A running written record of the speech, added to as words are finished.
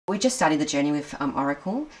We just started the journey with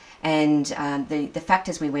Oracle, and the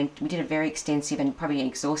factors we did a very extensive and probably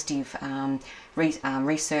exhaustive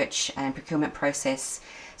research and procurement process.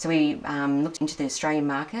 So we looked into the Australian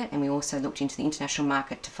market, and we also looked into the international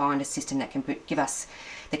market to find a system that can give us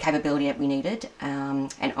the capability that we needed.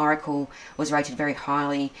 And Oracle was rated very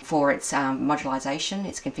highly for its modularisation,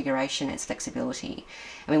 its configuration, its flexibility.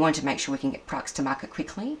 And we wanted to make sure we can get products to market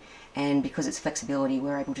quickly. And because it's flexibility,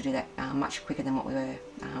 we're able to do that much quicker than what we were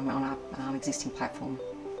on our existing platform.